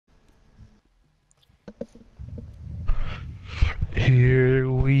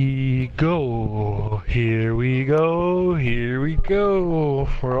go. Here we go. Here we go.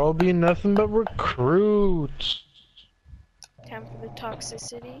 We're all being nothing but recruits. Time for the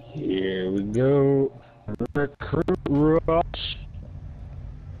toxicity. Here we go. Recruit rush.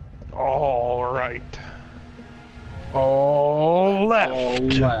 All right. All left. All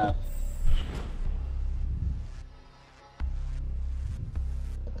left.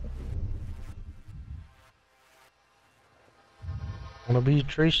 I'm gonna be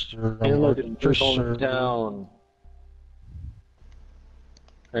Tracer. Hey, look at Tracer. Town.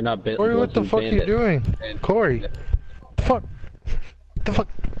 Or not bit. Corey, what the fuck are you doing? Corey. Fuck. What the fuck?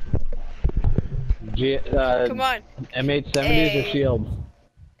 Come on. M870s or shield?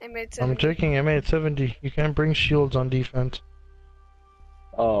 M870. I'm taking M870. You can't bring shields on defense.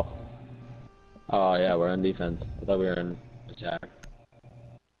 Oh. Oh yeah, we're on defense. I thought we were in attack.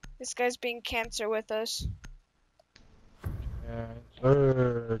 This guy's being cancer with us.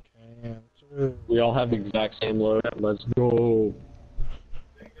 Cancer. Cancer. We all have the exact same load. Let's go.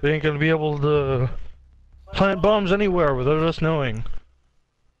 They ain't gonna be able to plant bombs anywhere without us knowing.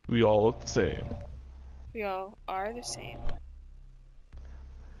 We all look the same. We all are the same.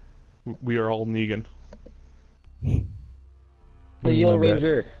 We are all Negan. The Yellow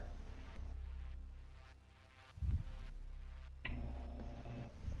Ranger.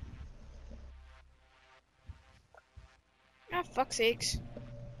 Ah, fuck's sakes.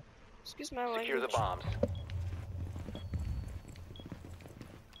 Excuse my language. Secure the bombs.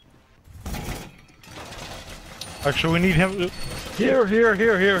 Actually, we need him. Here.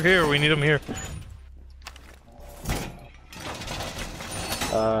 We need him here.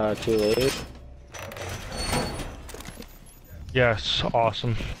 Too late. Yes,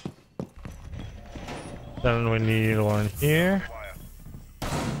 awesome. Then we need one here.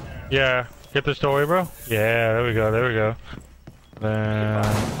 Yeah, get this doorway, bro. Yeah, there we go. Then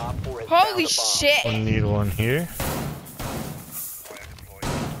Holy shit! we need one here.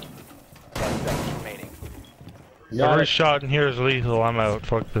 10 seconds remaining. Every shot in here is lethal. I'm out.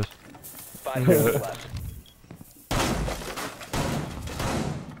 Fuck this. 5 seconds left.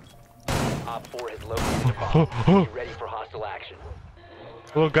 Op 4 has located a bomb. Be ready for hostile action.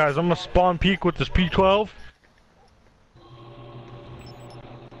 Look, guys, I'm gonna spawn peek with this P12.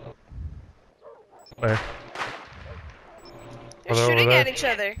 Where? They're Over shooting there. at each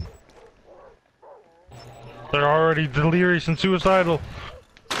other. They're already delirious and suicidal.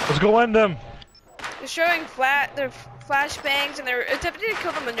 Let's go end them. They're showing their flashbangs and they're attempting to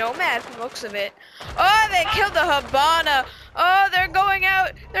kill the Nomad from the looks of it. Oh, they killed the Habana. Oh, they're going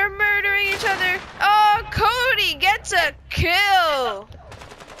out. They're murdering each other. Oh, Cody gets a kill.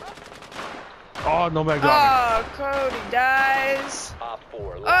 Oh, no man got Oh, Cody dies. Op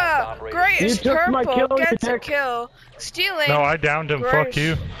 4, last Oh, operator. greatest You took my purple kill, gets a Dick. kill. Stealing. No, I downed him. Gross. Fuck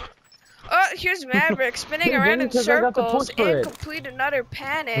you. Oh, here's Maverick spinning Dude, around in because I got the circles points for in it. complete and utter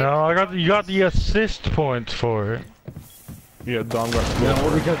panic. No, you got the assist points for it. Yeah, Dom got No,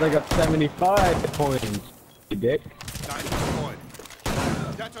 because I got 75 points. You dick.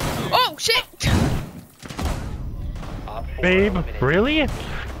 Oh shit! Op 4 Babe, eliminated. really? I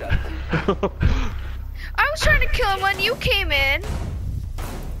was trying to kill him when you came in.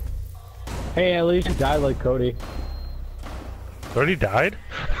 Hey, at least you died like Cody. Already died?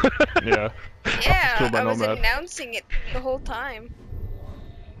 Yeah. Yeah, Killed by I was Nomad. announcing it the whole time.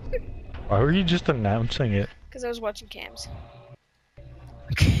 Why were you just announcing it? Because I was watching cams.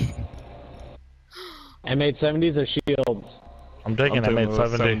 M870s or shields? I'm taking I'm taking the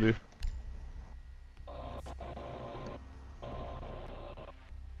M870. 70.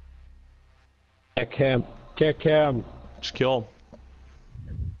 Kick him. Kick him. Just kill him.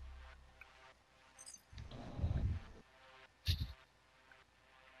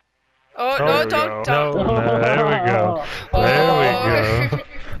 Oh, Oh, no, there we don't. No, there we go. There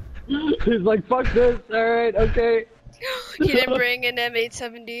we go. He's like, fuck this. Alright, okay. He didn't bring an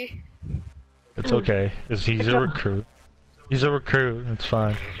M870. It's okay, 'cause he's a recruit. He's a recruit, it's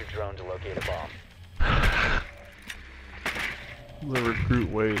fine. Use your drone to locate a bomb. The recruit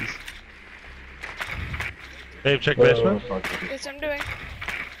ways. Dave, check basement. That's what I'm doing.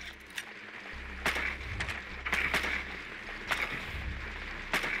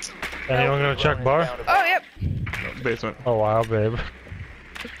 Anyone gonna check bar? Oh, yep. Basement. Oh wow, babe.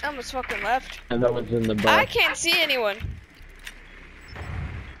 I almost fucking left. And that one's in the I back. can't see anyone.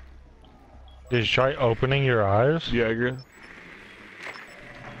 Did you try opening your eyes? Jaeger.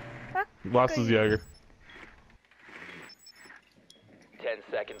 Fuck. Last is Jaeger. 10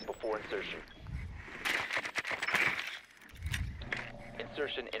 seconds before insertion.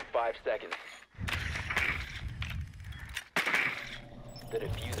 Insertion in 5 seconds. The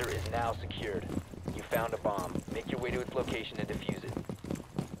diffuser is now secured. You found a bomb. Make your way to its location and defuse it.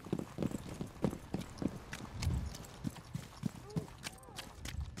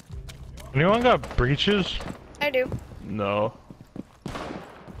 Anyone got breaches? I do. No.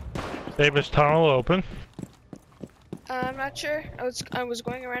 Davis tunnel open. I'm not sure. I was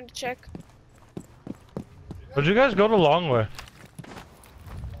going around to check. Would you guys go the long way?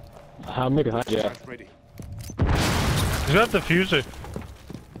 How many behind you? He's got the diffuser.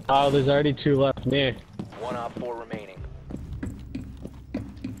 Oh, there's already 2 left near. 1 op 4 remaining.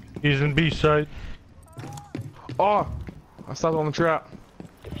 He's in B side. Oh! I stopped on the trap.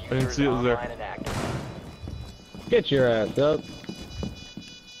 Diffuser I didn't see it was there. online and active. Get your ass up.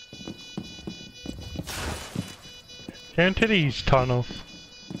 Into these tunnels.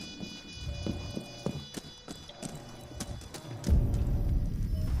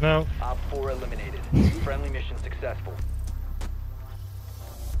 No. Op 4 eliminated. Friendly mission successful.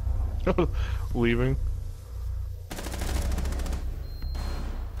 Leaving.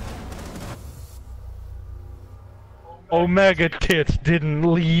 Omega Tits didn't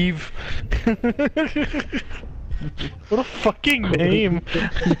leave. What a fucking name.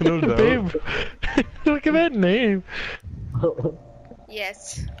 No doubt. Babe, look at that name.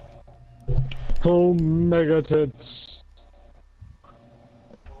 Yes. Omega tits.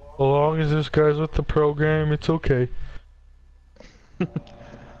 As long as this guy's with the program, it's okay.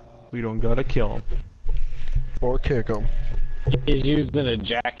 We don't gotta kill him. Or kick him. He's using a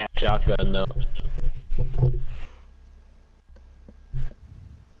jackass shotgun though.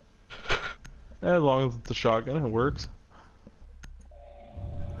 As long as it's a shotgun, it works.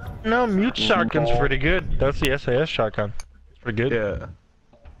 No, mute shotgun's pretty good. That's the SAS shotgun. It's pretty good. Yeah.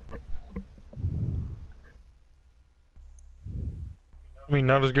 I mean,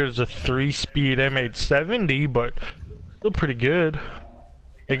 not as good as a 3-speed M870, but still pretty good.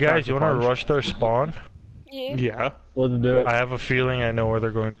 Hey guys, you wanna rush their spawn? Yeah. Yeah. Let's do it. I have a feeling I know where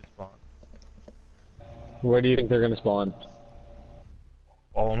they're going to spawn. Where do you think they're gonna spawn?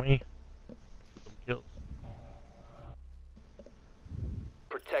 Follow me. Some kills.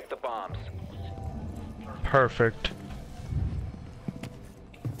 Protect the bombs. Perfect.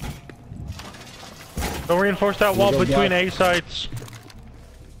 Don't reinforce that wall Go between black. A sites.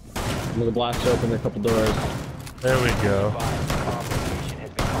 I'm gonna blast open a couple doors. There we go. Bomb location has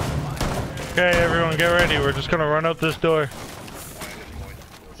been compromised. Okay, everyone, get ready. We're just gonna run out this door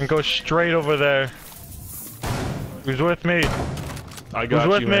and go straight over there. Who's with me? I got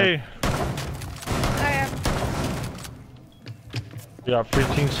Who's with you, me? man. I am. We got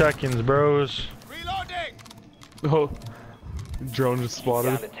 15 seconds, bros. Oh. Drone just Down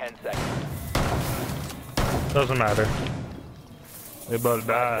spotted. to 10 seconds. Doesn't matter. They about to 5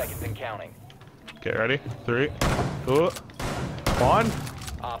 die. seconds and counting. Okay, ready? 3, 2, 1.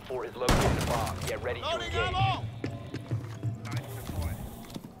 Op 4 is located a bomb. Get ready to engage.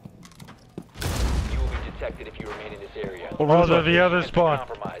 You will be detected if you remain in this area. Oh, they're the other Has been spawn.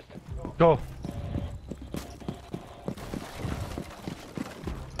 compromised. Go.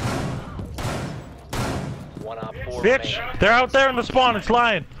 One op 4 Bitch! remaining. They're out there in the spawn. It's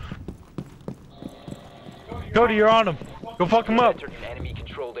lying. Cody, you're on them. Go fuck them up. Entered an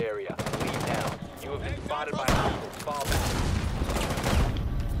enemy-controlled area. Leave now. You have been spotted by hostiles. Fall back.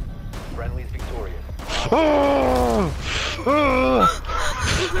 Friendly's victorious.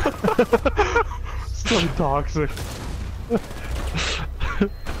 So toxic.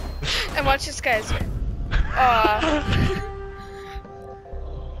 And watch this, guys.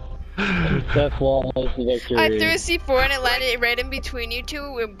 That's flawless victory. I threw a C4 and it landed right in between you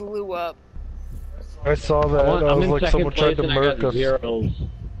two. It blew up. I saw that. I I'm was in like, second someone tried place to and I murk got us. zeros.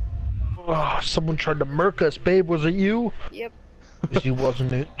 Oh, someone tried to murk us, babe. Was it you? Yep. Yes, you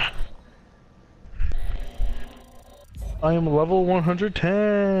wasn't it. I am level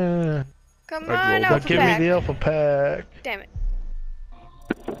 110. Come I'd on, roll. alpha Give me pack. the alpha pack. Damn it.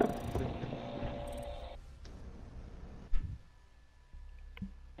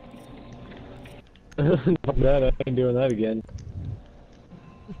 Not bad, I ain't doing that again.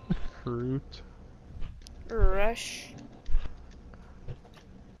 Fruit. Rush.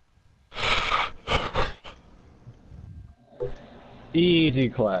 Easy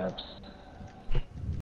claps.